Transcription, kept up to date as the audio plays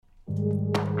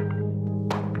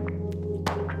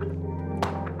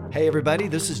Hey everybody,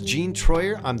 this is Gene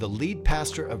Troyer. I'm the lead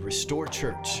pastor of Restore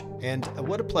Church, and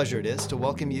what a pleasure it is to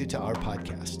welcome you to our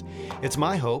podcast. It's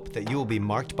my hope that you will be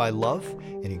marked by love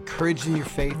and encouraged in your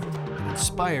faith and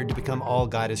inspired to become all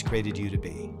God has created you to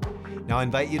be. Now I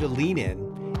invite you to lean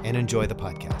in and enjoy the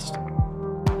podcast.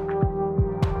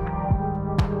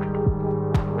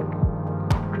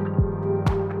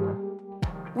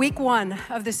 Week 1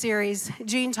 of the series,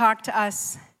 Gene talked to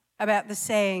us about the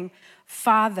saying,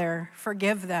 Father,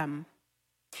 forgive them.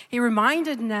 He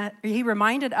reminded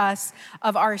us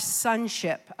of our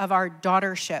sonship, of our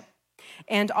daughtership,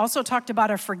 and also talked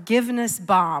about a forgiveness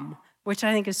bomb, which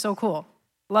I think is so cool.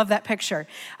 Love that picture.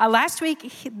 Last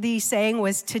week, the saying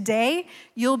was, today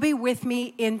you'll be with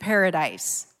me in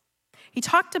paradise. He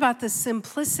talked about the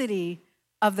simplicity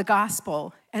of the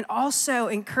gospel and also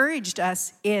encouraged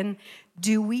us in,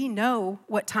 do we know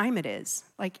what time it is?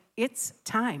 Like, it's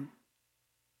time.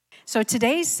 So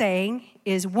today's saying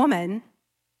is, woman,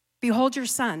 behold your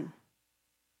son,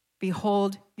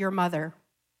 behold your mother.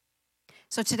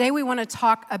 So today we want to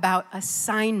talk about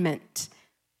assignment,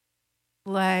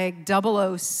 like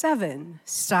 007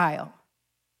 style.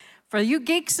 For you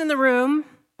geeks in the room,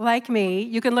 like me,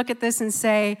 you can look at this and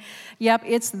say, yep,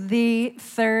 it's the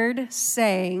third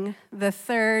saying, the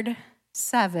third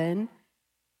 7,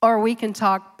 or we can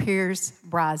talk Pierce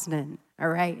Brosnan, all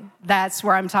right? That's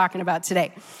where I'm talking about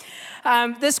today.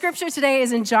 The scripture today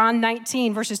is in John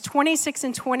 19, verses 26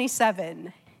 and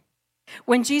 27.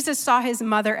 When Jesus saw his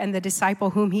mother and the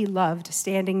disciple whom he loved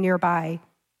standing nearby,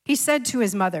 he said to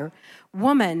his mother,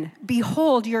 woman,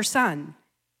 behold your son.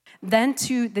 Then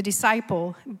to the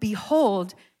disciple,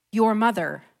 behold your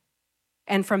mother.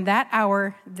 And from that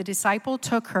hour, the disciple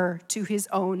took her to his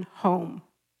own home.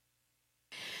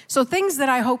 So things that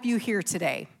I hope you hear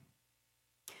today,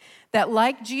 that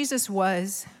like Jesus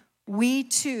was, we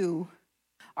too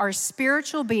are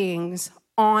spiritual beings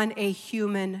on a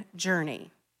human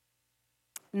journey,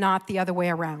 not the other way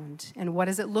around. And what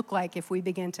does it look like if we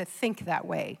begin to think that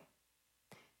way?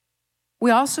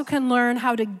 We also can learn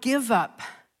how to give up,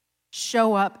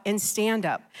 show up, and stand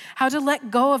up, how to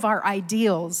let go of our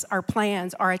ideals, our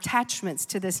plans, our attachments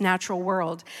to this natural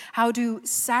world, how to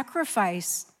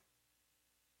sacrifice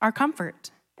our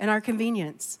comfort and our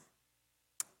convenience,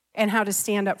 and how to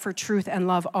stand up for truth and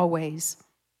love always.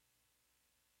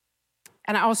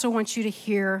 And I also want you to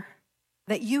hear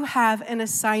that you have an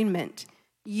assignment.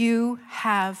 You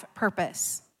have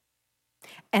purpose.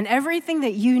 And everything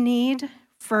that you need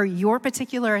for your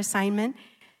particular assignment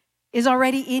is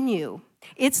already in you.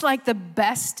 It's like the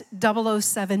best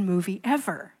 007 movie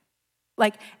ever.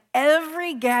 Like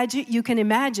every gadget you can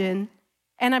imagine,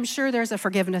 and I'm sure there's a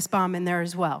forgiveness bomb in there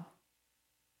as well.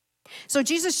 So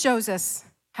Jesus shows us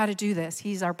how to do this.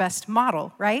 He's our best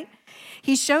model, right?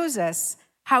 He shows us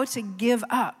how to give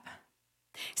up.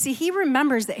 See, he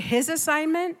remembers that his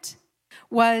assignment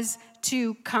was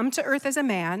to come to earth as a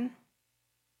man,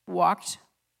 walked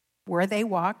where they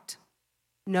walked,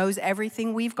 knows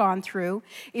everything we've gone through,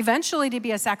 eventually to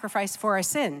be a sacrifice for our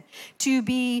sin, to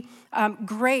be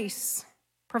grace,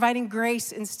 providing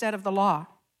grace instead of the law.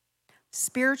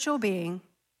 Spiritual being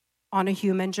on a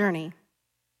human journey.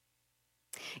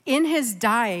 In his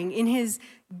dying, in his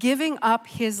giving up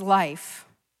his life,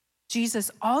 Jesus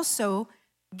also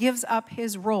gives up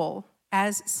his role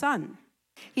as son.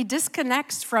 He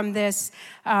disconnects from this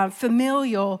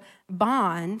familial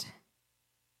bond,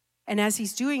 and as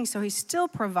he's doing so, he still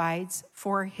provides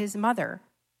for his mother.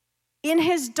 In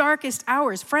his darkest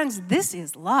hours, friends, this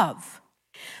is love.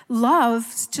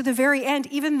 Love to the very end,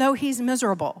 even though he's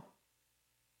miserable.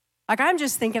 Like, I'm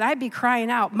just thinking, I'd be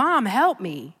crying out, Mom, help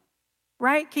me,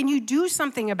 right? Can you do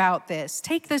something about this?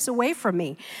 Take this away from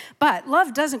me. But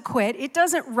love doesn't quit. It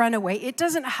doesn't run away. It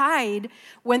doesn't hide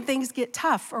when things get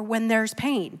tough or when there's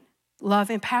pain. Love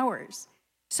empowers.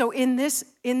 So in this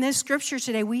scripture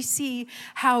today, we see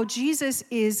how Jesus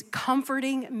is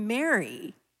comforting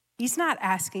Mary. He's not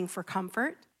asking for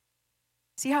comfort.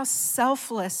 See how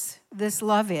selfless this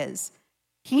love is.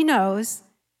 He knows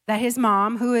that his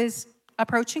mom, who is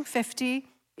approaching 50,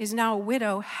 is now a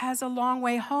widow, has a long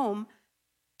way home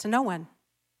to no one.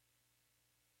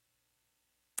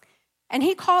 And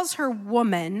he calls her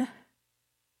woman,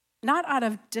 not out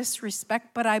of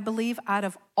disrespect, but I believe out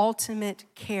of ultimate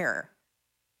care.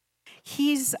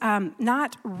 He's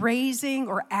not raising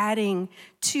or adding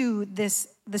to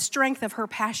the strength of her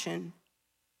passion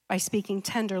by speaking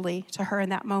tenderly to her in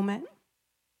that moment.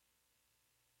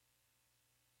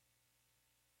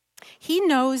 He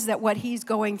knows that what he's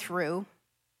going through,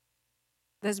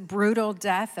 this brutal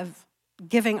death of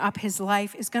giving up his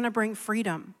life, is going to bring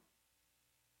freedom.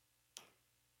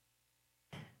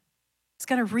 It's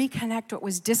going to reconnect what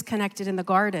was disconnected in the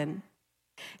garden.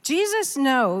 Jesus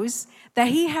knows that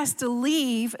he has to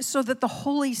leave so that the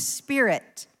Holy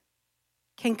Spirit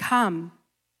can come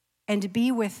and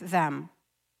be with them.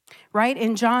 Right?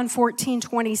 In John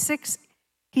 14:26,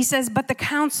 he says, "But the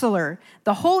Counselor,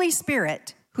 the Holy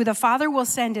Spirit, who the Father will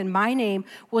send in my name,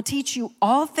 will teach you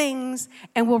all things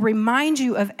and will remind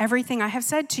you of everything I have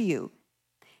said to you."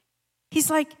 He's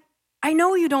like, I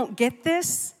know you don't get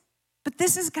this, but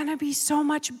this is going to be so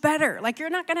much better. Like,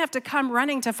 you're not going to have to come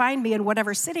running to find me in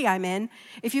whatever city I'm in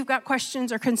if you've got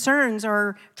questions or concerns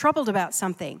or troubled about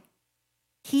something.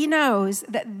 He knows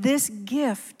that this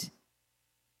gift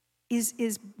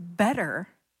is better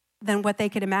than what they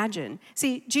could imagine.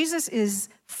 See, Jesus is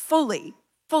fully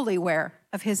aware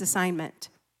of his assignment.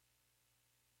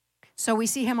 So we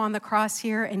see him on the cross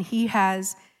here, and he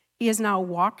has now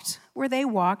walked where they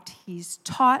walked. He's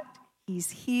taught,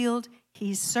 he's healed,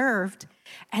 he's served,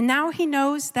 and now he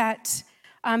knows that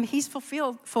he's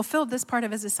fulfilled this part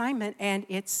of his assignment, and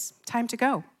it's time to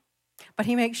go. But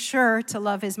he makes sure to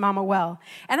love his mama well.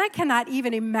 And I cannot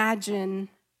even imagine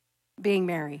being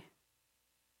Mary.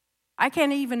 I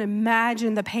can't even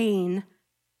imagine the pain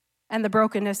and the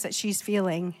brokenness that she's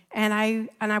feeling. And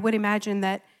I would imagine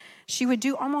that she would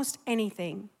do almost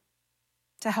anything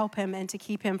to help him and to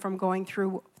keep him from going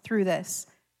through this.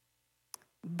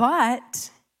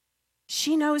 But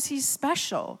she knows he's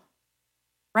special,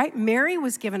 right? Mary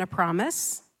was given a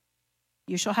promise.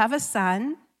 You shall have a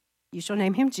son. You shall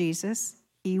name him Jesus.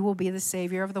 He will be the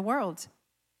Savior of the world.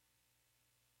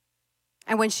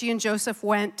 And when she and Joseph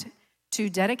went to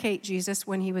dedicate Jesus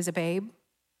when he was a babe,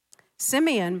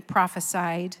 Simeon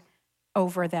prophesied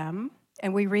over them.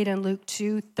 And we read in Luke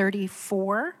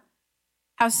 2:34,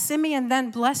 how Simeon then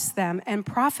blessed them and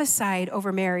prophesied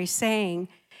over Mary, saying,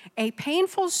 "A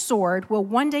painful sword will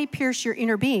one day pierce your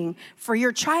inner being, for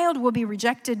your child will be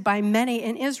rejected by many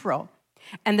in Israel.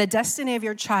 And the destiny of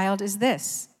your child is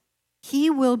this: he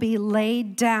will be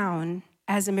laid down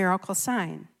as a miracle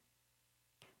sign."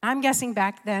 I'm guessing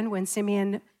back then when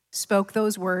Simeon spoke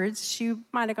those words, she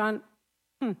might have gone,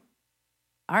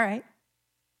 all right.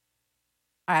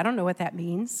 I don't know what that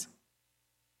means.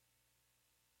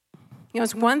 You know,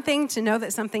 it's one thing to know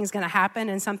that something's going to happen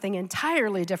and something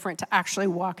entirely different to actually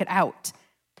walk it out.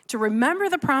 To remember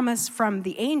the promise from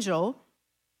the angel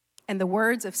and the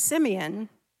words of Simeon,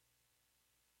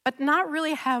 but not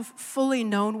really have fully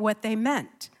known what they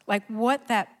meant, like what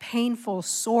that painful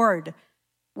sword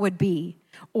would be,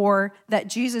 or that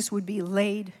Jesus would be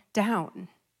laid down.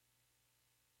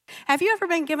 Have you ever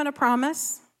been given a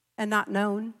promise and not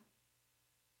known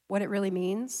what it really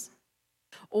means?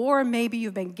 Or maybe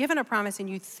you've been given a promise and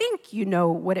you think you know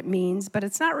what it means, but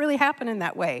it's not really happening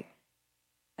that way.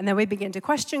 And then we begin to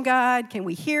question God. Can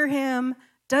we hear him?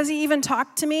 Does he even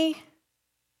talk to me?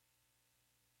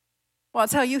 Well, I'll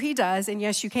tell you, he does, and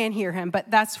yes, you can hear him, but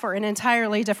that's for an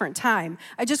entirely different time.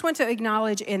 I just want to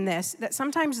acknowledge in this that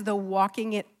sometimes the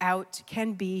walking it out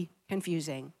can be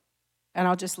confusing, and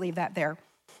I'll just leave that there.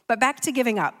 But back to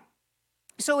giving up.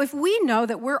 So if we know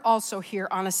that we're also here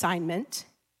on assignment,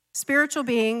 spiritual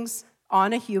beings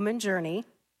on a human journey,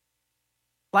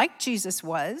 like Jesus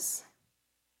was,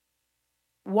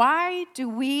 why do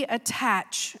we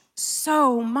attach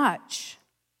so much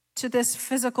to this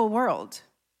physical world?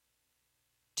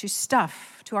 To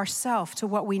stuff, to ourself, to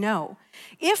what we know.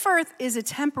 If earth is a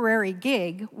temporary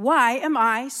gig, why am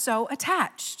I so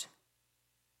attached?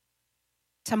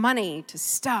 To money, to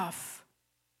stuff,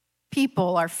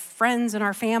 people, our friends, and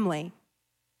our family.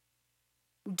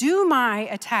 Do my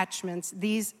attachments,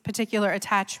 these particular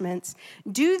attachments,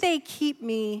 do they keep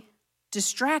me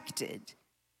distracted?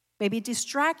 Maybe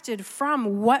distracted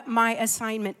from what my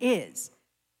assignment is.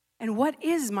 And what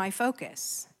is my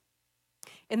focus?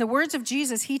 In the words of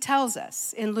Jesus, he tells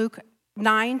us in Luke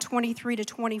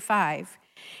 9:23-25,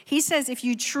 he says, "If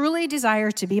you truly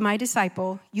desire to be my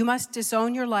disciple, you must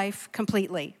disown your life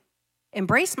completely.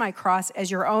 Embrace my cross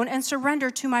as your own and surrender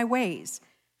to my ways.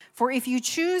 For if you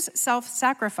choose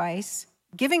self-sacrifice,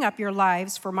 giving up your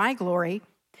lives for my glory,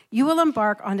 you will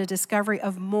embark on a discovery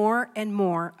of more and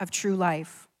more of true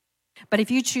life. But if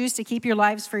you choose to keep your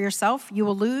lives for yourself, you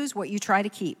will lose what you try to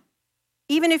keep.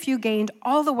 Even if you gained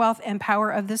all the wealth and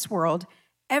power of this world,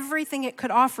 everything it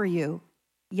could offer you,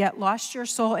 yet lost your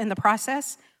soul in the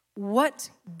process,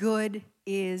 what good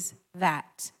is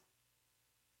that?"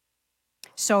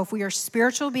 So if we are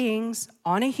spiritual beings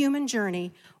on a human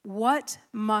journey, what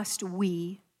must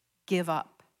we give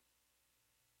up?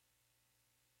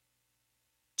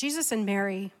 Jesus and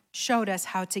Mary showed us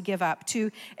how to give up,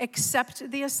 to accept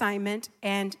the assignment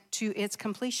and to its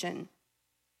completion.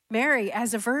 Mary,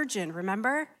 as a virgin,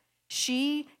 remember?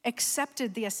 She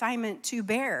accepted the assignment to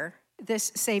bear this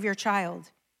Savior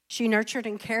child. She nurtured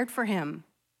and cared for him.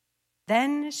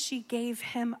 Then she gave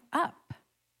him up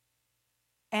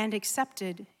and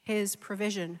accepted his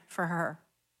provision for her.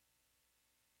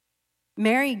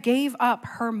 Mary gave up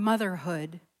her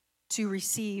motherhood to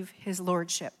receive his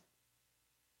lordship.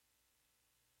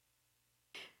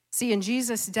 See, in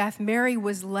Jesus' death, Mary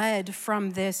was led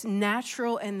from this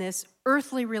natural and this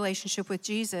earthly relationship with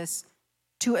Jesus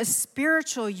to a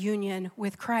spiritual union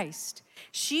with Christ.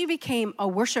 She became a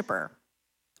worshiper,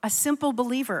 a simple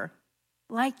believer,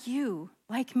 like you,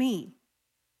 like me.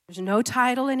 There's no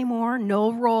title anymore,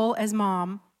 no role as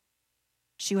mom.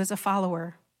 She was a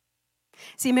follower.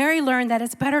 See, Mary learned that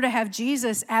it's better to have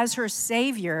Jesus as her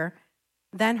Savior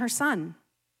than her son.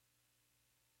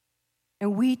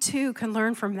 And we too can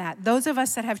learn from that. Those of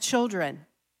us that have children,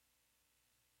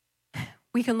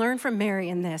 we can learn from Mary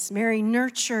in this. Mary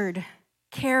nurtured,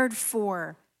 cared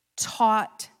for,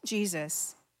 taught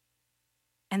Jesus.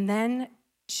 And then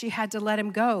she had to let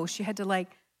him go. She had to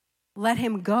let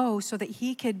him go so that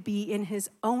he could be in his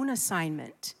own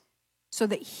assignment, so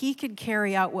that he could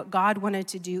carry out what God wanted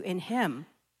to do in him.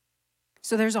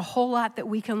 So there's a whole lot that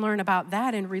we can learn about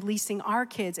that in releasing our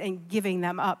kids and giving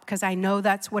them up, because I know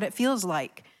that's what it feels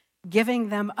like, giving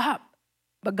them up.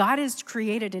 But God has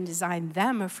created and designed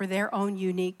them for their own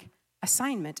unique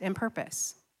assignment and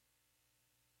purpose.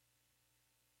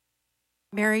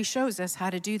 Mary shows us how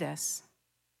to do this.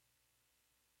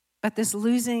 But this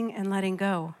losing and letting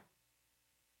go,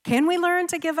 can we learn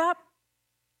to give up?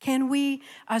 Can we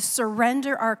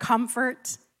surrender our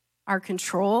comfort, our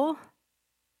control,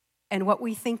 and what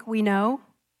we think we know?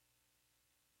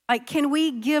 Can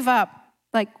we give up,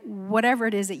 whatever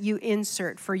it is that you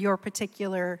insert for your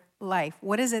particular life?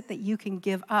 What is it that you can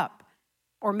give up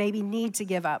or maybe need to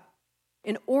give up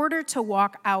in order to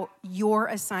walk out your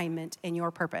assignment and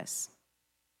your purpose?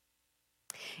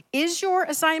 Is your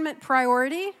assignment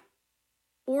priority,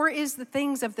 or is the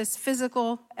things of this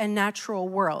physical and natural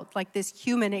world, like this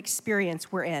human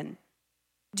experience we're in?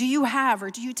 Do you have, or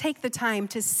do you take the time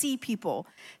to see people,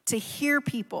 to hear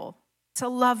people, to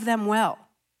love them well?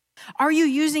 Are you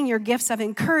using your gifts of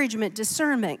encouragement,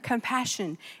 discernment,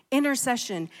 compassion,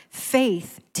 intercession,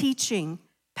 faith, teaching,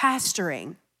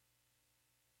 pastoring?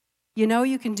 You know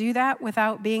you can do that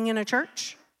without being in a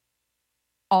church?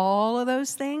 All of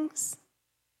those things?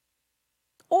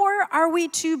 Or are we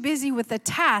too busy with the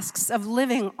tasks of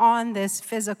living on this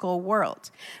physical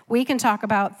world? We can talk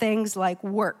about things like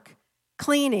work,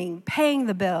 cleaning, paying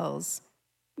the bills,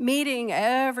 meeting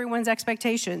everyone's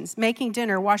expectations, making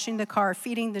dinner, washing the car,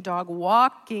 feeding the dog,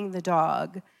 walking the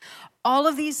dog. All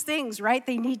of these things, right?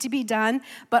 They need to be done,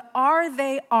 but are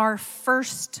they our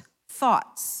first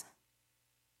thoughts?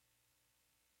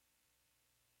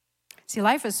 See,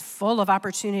 life is full of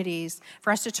opportunities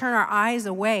for us to turn our eyes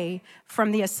away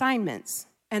from the assignments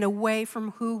and away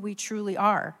from who we truly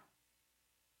are.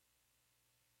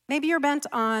 Maybe you're bent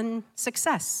on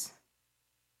success,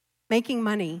 making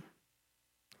money,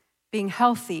 being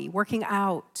healthy, working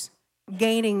out,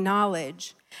 gaining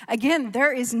knowledge. Again,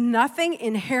 there is nothing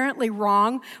inherently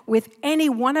wrong with any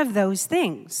one of those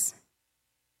things.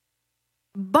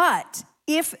 But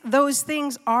if those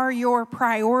things are your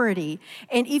priority,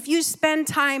 and if you spend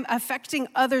time affecting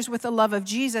others with the love of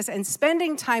Jesus and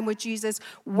spending time with Jesus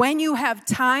when you have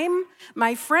time,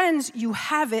 my friends, you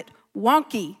have it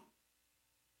wonky.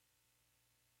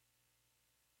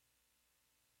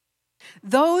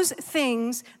 Those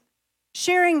things,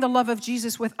 sharing the love of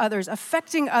Jesus with others,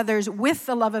 affecting others with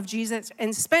the love of Jesus,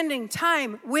 and spending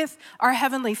time with our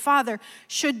Heavenly Father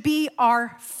should be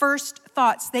our first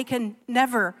thoughts. They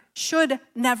should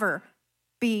never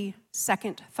be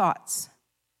second thoughts.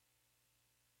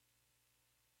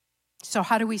 So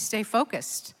how do we stay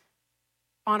focused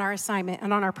on our assignment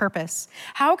and on our purpose?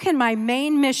 How can my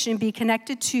main mission be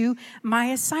connected to my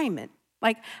assignment?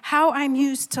 Like how I'm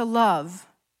used to love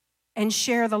and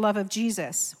share the love of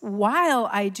Jesus while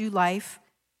I do life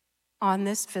on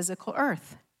this physical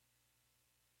earth.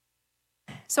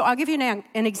 So I'll give you an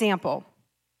example.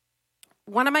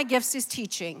 One of my gifts is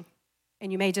teaching,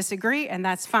 and you may disagree, and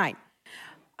that's fine.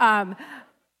 I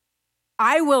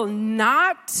will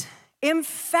not,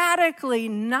 emphatically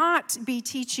not be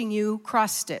teaching you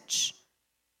cross-stitch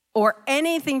or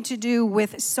anything to do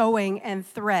with sewing and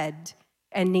thread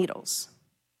and needles,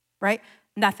 right?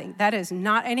 Nothing. That is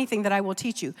not anything that I will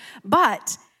teach you.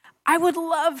 But I would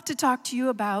love to talk to you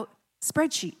about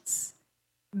spreadsheets,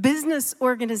 business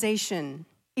organization,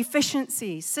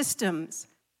 efficiency, systems.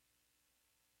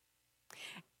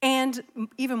 And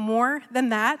even more than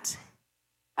that,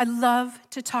 I'd love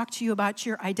to talk to you about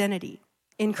your identity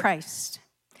in Christ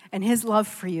and his love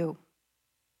for you.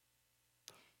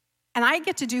 And I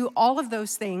get to do all of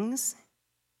those things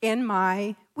in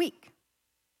my week.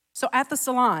 So at the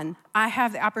salon, I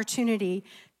have the opportunity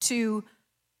to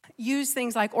use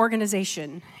things like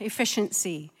organization,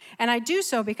 efficiency. And I do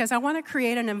so because I want to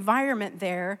create an environment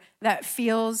there that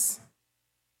feels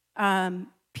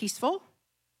peaceful.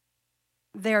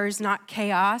 There's not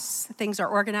chaos. Things are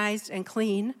organized and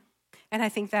clean. And I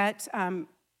think that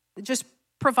just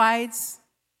provides,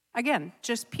 again,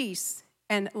 just peace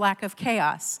and lack of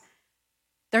chaos.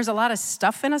 There's a lot of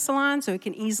stuff in a salon, so it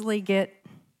can easily get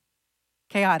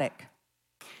chaotic.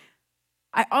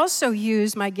 I also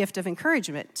use my gift of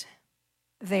encouragement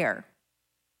there.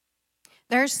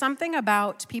 There's something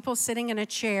about people sitting in a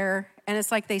chair, and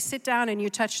it's like they sit down and you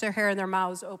touch their hair and their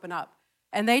mouths open up,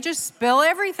 and they just spill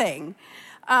everything.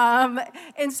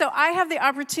 And so I have the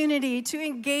opportunity to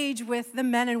engage with the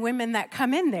men and women that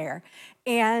come in there,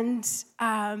 and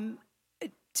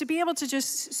to be able to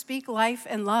just speak life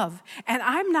and love. And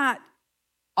I'm not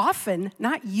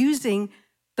using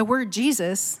the word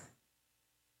Jesus,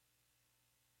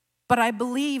 but I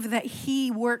believe that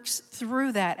he works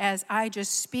through that as I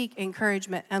just speak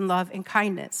encouragement and love and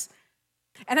kindness.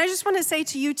 And I just want to say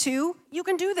to you too, you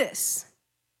can do this.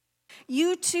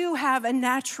 You too have a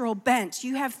natural bent.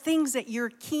 You have things that you're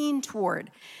keen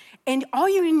toward. And all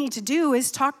you need to do is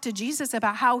talk to Jesus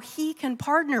about how he can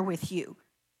partner with you.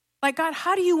 Like, God,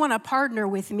 how do you want to partner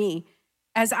with me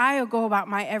as I go about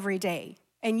my everyday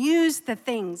and use the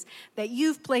things that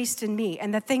you've placed in me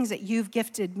and the things that you've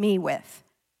gifted me with?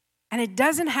 And it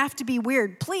doesn't have to be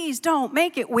weird. Please don't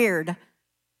make it weird.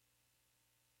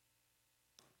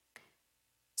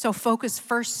 So focus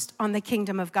first on the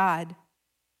kingdom of God.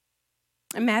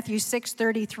 In Matthew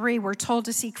 6:33, we're told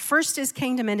to seek first his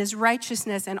kingdom and his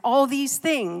righteousness, and all these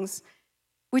things,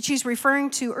 which he's referring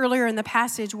to earlier in the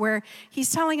passage where he's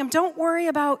telling him, don't worry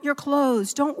about your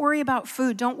clothes, don't worry about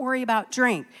food, don't worry about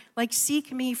drink. Like,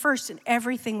 seek me first and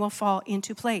everything will fall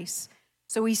into place.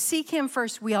 So we seek him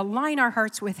first, we align our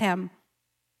hearts with him,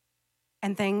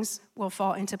 and things will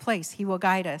fall into place. He will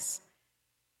guide us.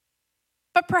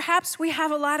 But perhaps we have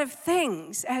a lot of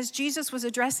things, as Jesus was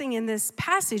addressing in this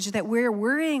passage, that we're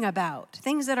worrying about,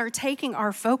 things that are taking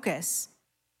our focus.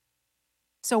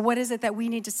 So what is it that we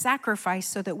need to sacrifice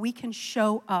so that we can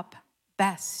show up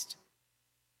best?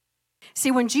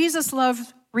 See, when Jesus'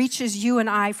 love reaches you and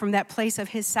I from that place of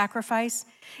his sacrifice,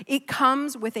 it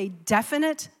comes with a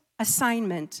definite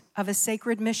assignment of a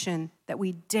sacred mission that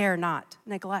we dare not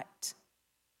neglect.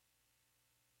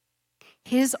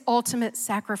 His ultimate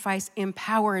sacrifice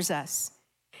empowers us.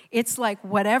 It's like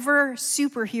whatever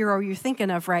superhero you're thinking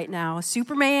of right now,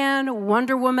 Superman,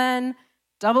 Wonder Woman,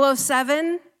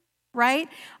 007, right?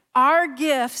 Our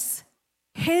gifts,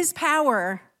 his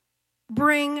power,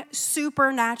 bring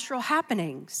supernatural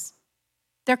happenings.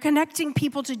 They're connecting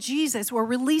people to Jesus. We're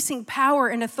releasing power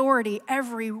and authority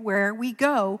everywhere we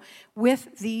go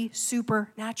with the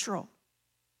supernatural.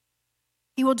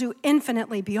 He will do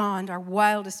infinitely beyond our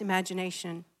wildest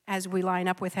imagination as we line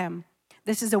up with him.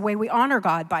 This is a way we honor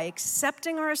God, by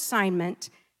accepting our assignment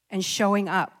and showing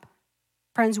up.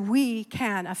 Friends, we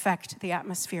can affect the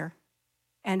atmosphere,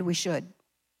 and we should.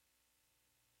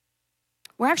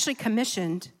 We're actually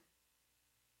commissioned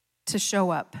to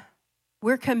show up.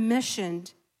 We're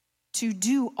commissioned to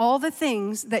do all the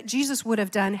things that Jesus would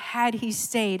have done had he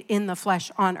stayed in the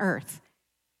flesh on earth.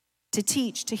 To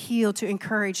teach, to heal, to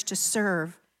encourage, to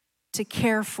serve, to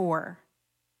care for.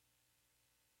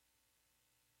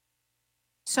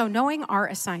 So knowing our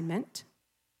assignment,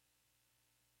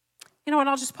 you know what,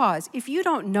 I'll just pause. If you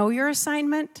don't know your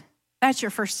assignment, that's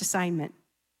your first assignment.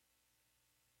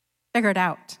 Figure it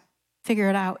out. Figure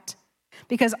it out.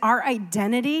 Because our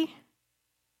identity,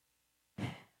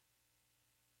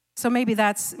 so maybe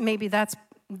that's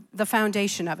the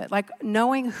foundation of it. Like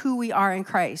knowing who we are in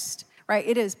Christ, right?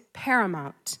 It is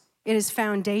paramount. It is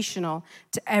foundational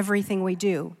to everything we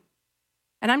do.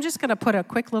 And I'm just going to put a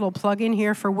quick little plug in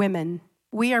here for women.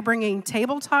 We are bringing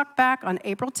Table Talk back on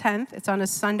April 10th. It's on a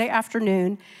Sunday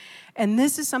afternoon. And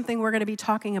this is something we're going to be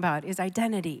talking about, is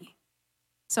identity.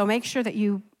 So make sure that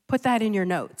you put that in your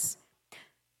notes.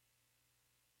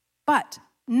 But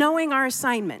knowing our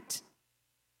assignment,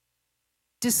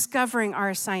 discovering our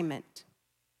assignment,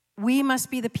 we must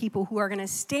be the people who are going to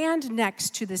stand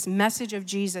next to this message of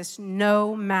Jesus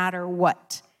no matter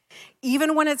what.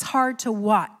 Even when it's hard to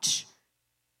watch.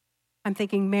 I'm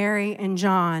thinking Mary and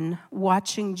John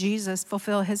watching Jesus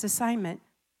fulfill his assignment.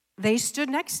 They stood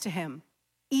next to him,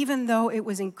 even though it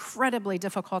was incredibly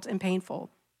difficult and painful.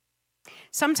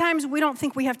 Sometimes we don't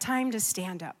think we have time to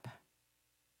stand up.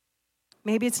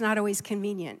 Maybe it's not always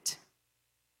convenient.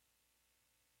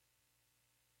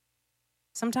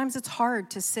 Sometimes it's hard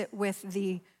to sit with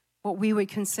what we would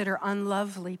consider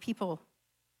unlovely people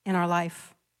in our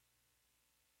life.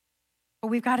 But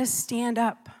we've got to stand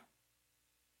up.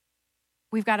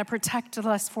 We've got to protect the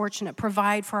less fortunate,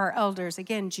 provide for our elders.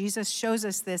 Again, Jesus shows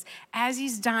us this. As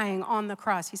he's dying on the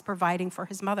cross, he's providing for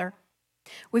his mother.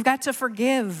 We've got to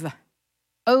forgive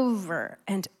over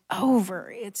and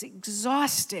over. It's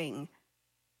exhausting.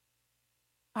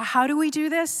 How do we do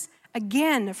this?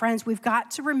 Again, friends, we've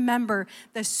got to remember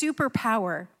the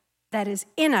superpower that is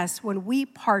in us when we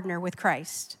partner with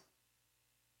Christ.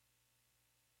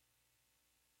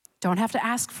 Don't have to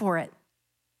ask for it.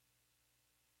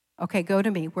 Okay, go to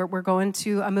me. We're going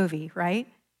to a movie, right?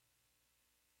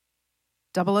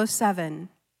 007.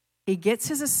 He gets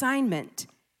his assignment,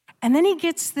 and then he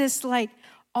gets this,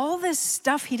 all this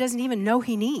stuff he doesn't even know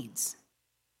he needs.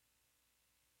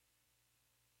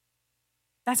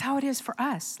 That's how it is for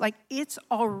us. It's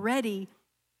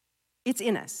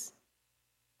in us.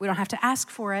 We don't have to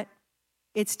ask for it.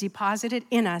 It's deposited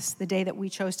in us the day that we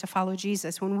chose to follow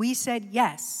Jesus, when we said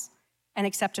yes and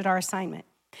accepted our assignment.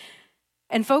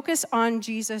 And focus on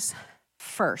Jesus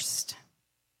first.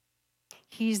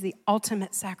 He's the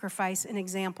ultimate sacrifice and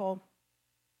example.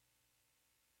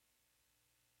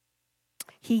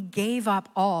 He gave up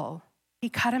all. He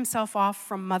cut himself off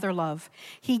from mother love.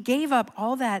 He gave up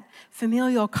all that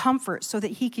familial comfort so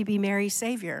that he could be Mary's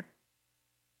Savior.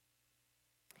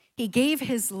 He gave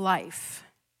his life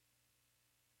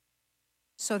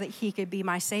so that he could be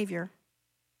my Savior,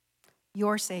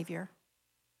 your Savior.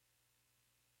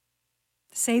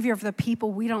 Savior of the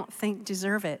people we don't think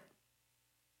deserve it,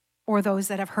 or those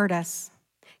that have hurt us.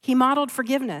 He modeled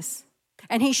forgiveness,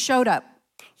 and he showed up.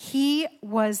 He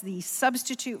was the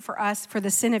substitute for us for the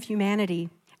sin of humanity,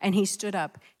 and he stood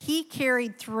up. He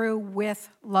carried through with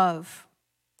love.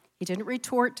 He didn't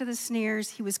retort to the sneers.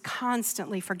 He was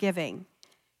constantly forgiving,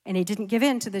 and he didn't give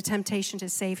in to the temptation to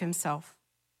save himself.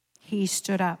 He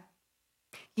stood up.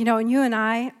 And you and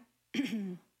I,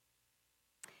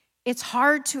 it's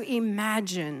hard to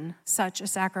imagine such a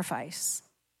sacrifice.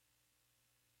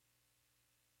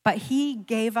 But he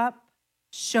gave up,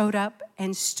 showed up,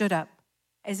 and stood up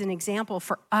as an example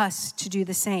for us to do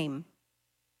the same.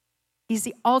 He's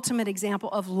the ultimate example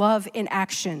of love in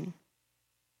action.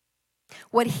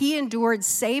 What he endured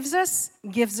saves us,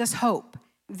 gives us hope,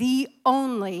 the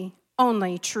only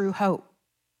true hope.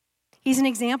 He's an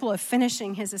example of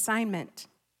finishing his assignment,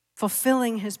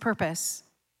 fulfilling his purpose,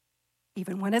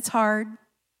 even when it's hard,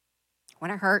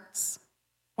 when it hurts,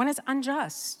 when it's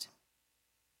unjust.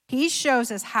 He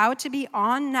shows us how to be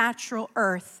on natural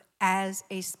earth as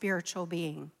a spiritual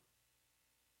being.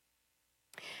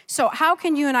 So how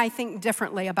can you and I think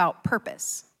differently about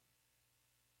purpose,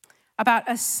 about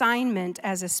assignment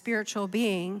as a spiritual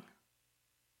being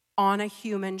on a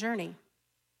human journey?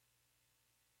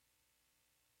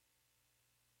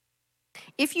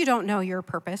 If you don't know your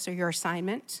purpose or your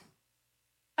assignment,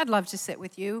 I'd love to sit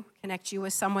with you, connect you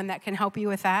with someone that can help you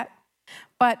with that.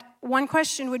 But one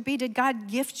question would be, did God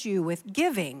gift you with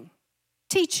giving,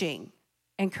 teaching,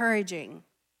 encouraging?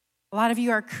 A lot of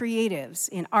you are creatives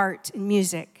in art and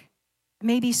music,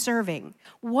 maybe serving.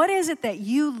 What is it that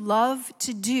you love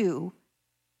to do,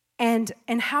 and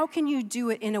how can you do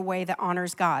it in a way that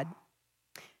honors God?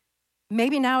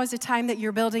 Maybe now is a time that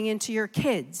you're building into your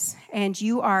kids and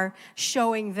you are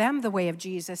showing them the way of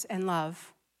Jesus and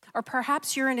love. Or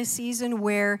perhaps you're in a season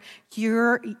where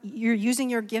you're using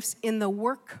your gifts in the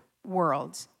work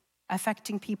world,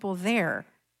 affecting people there.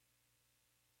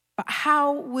 But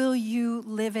how will you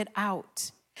live it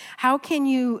out? How can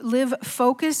you live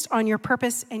focused on your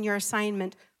purpose and your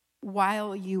assignment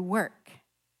while you work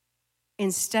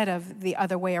instead of the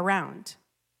other way around?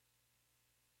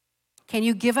 Can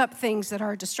you give up things that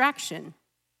are a distraction?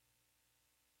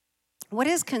 What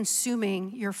is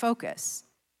consuming your focus?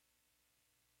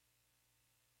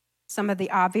 Some of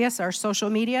the obvious are social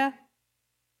media.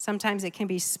 Sometimes it can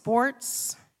be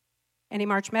sports. Any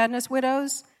March Madness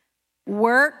widows?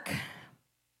 Work,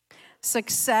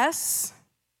 success.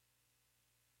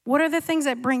 What are the things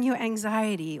that bring you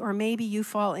anxiety? Or maybe you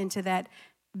fall into that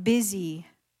busy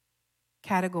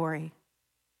category.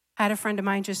 I had a friend of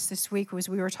mine just this week, as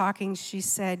we were talking, she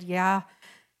said, yeah,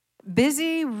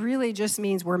 busy really just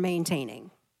means we're maintaining,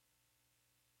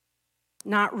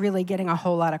 not really getting a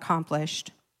whole lot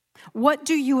accomplished. What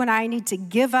do you and I need to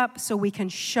give up so we can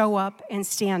show up and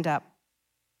stand up?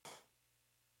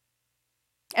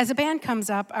 As the band comes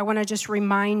up, I want to just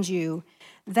remind you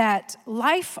that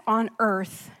life on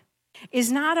earth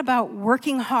is not about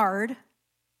working hard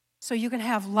so you can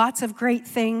have lots of great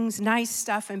things, nice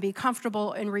stuff, and be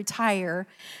comfortable and retire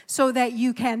so that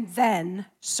you can then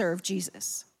serve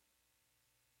Jesus.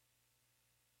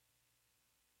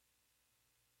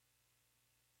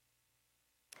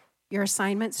 Your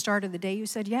assignment started the day you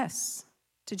said yes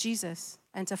to Jesus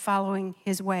and to following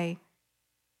his way.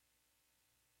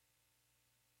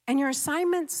 And your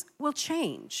assignments will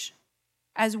change.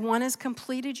 As one is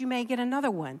completed, you may get another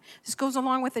one. This goes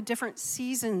along with the different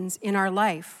seasons in our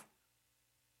life.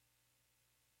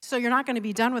 So you're not going to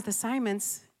be done with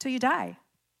assignments till you die.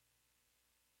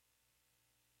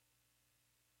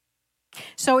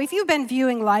 So if you've been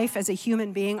viewing life as a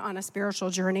human being on a spiritual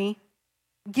journey,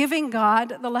 giving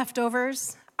God the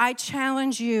leftovers, I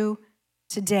challenge you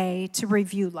today to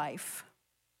review life,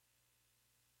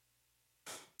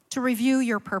 to review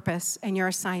your purpose and your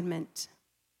assignment,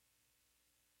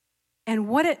 and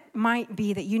what it might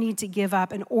be that you need to give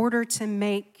up in order to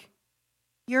make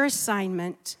your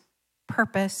assignment,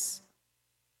 purpose,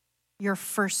 your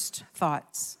first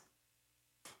thoughts.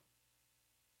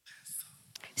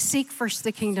 Seek first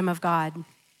the kingdom of God.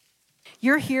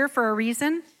 You're here for a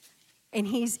reason, and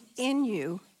he's in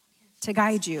you to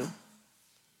guide you.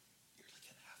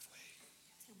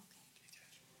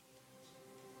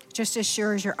 Just as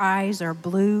sure as your eyes are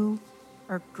blue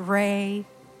or gray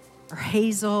or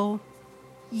hazel,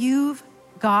 you've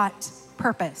got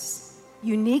purpose,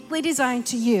 uniquely designed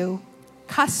to you,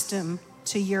 custom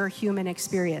to your human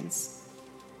experience.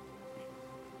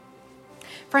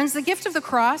 Friends, the gift of the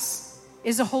cross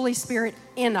is the Holy Spirit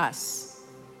in us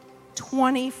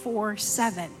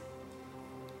 24/7.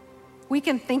 We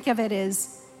can think of it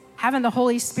as having the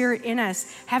Holy Spirit in us,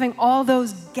 having all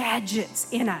those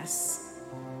gadgets in us.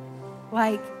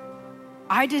 Like,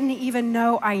 I didn't even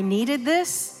know I needed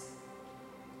this,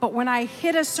 but when I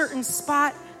hit a certain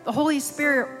spot, the Holy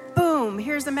Spirit, boom,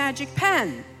 here's the magic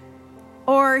pen.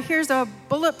 Or here's a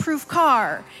bulletproof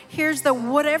car. Here's the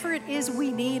whatever it is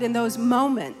we need in those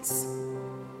moments.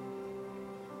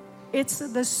 It's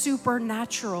the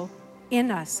supernatural in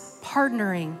us,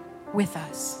 partnering with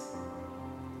us.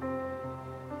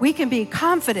 We can be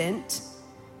confident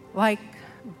like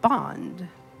Bond,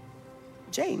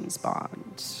 James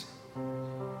Bond.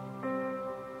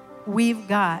 We've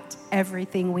got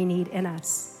everything we need in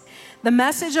us. The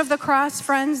message of the cross,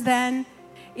 friends, then,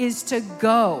 is to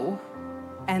go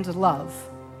and love.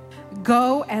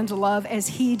 Go and love as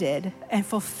he did and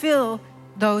fulfill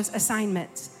those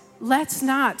assignments. Let's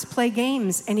not play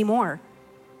games anymore.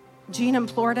 Jean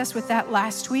implored us with that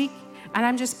last week, and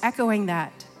I'm just echoing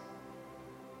that.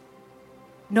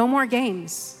 No more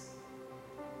games.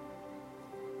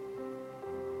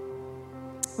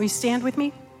 Will you stand with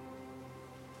me?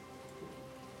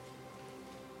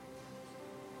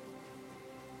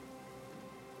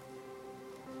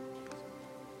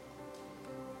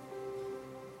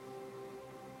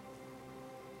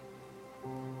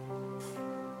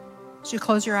 As you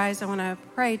close your eyes, I want to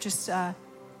pray just,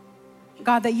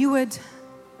 God, that you would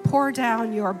pour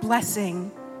down your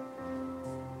blessing,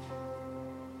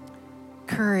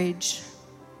 courage,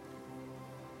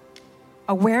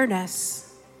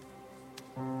 awareness,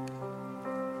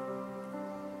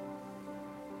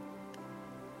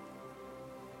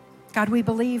 God, we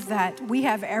believe that we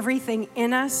have everything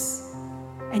in us,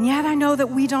 and yet I know that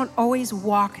we don't always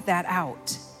walk that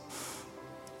out.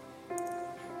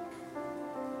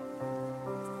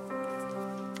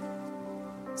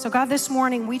 So God, this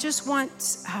morning, we just want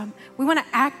to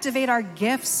activate our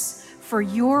gifts for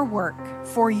your work,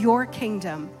 for your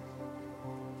kingdom.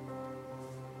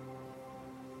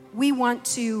 We want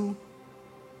to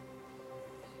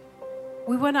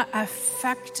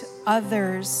affect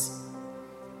others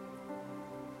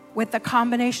with the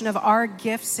combination of our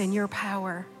gifts and your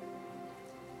power.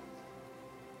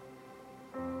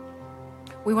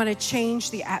 We want to change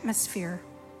the atmosphere.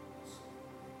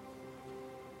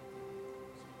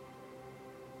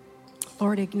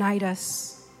 Lord, ignite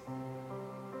us.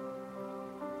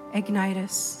 Ignite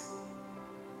us.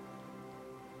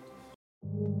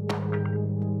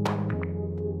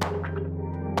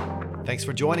 Thanks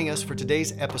for joining us for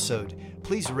today's episode.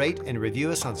 Please rate and review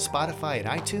us on Spotify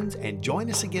and iTunes, and join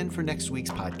us again for next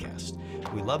week's podcast.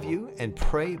 We love you and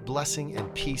pray blessing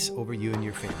and peace over you and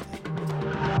your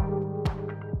family.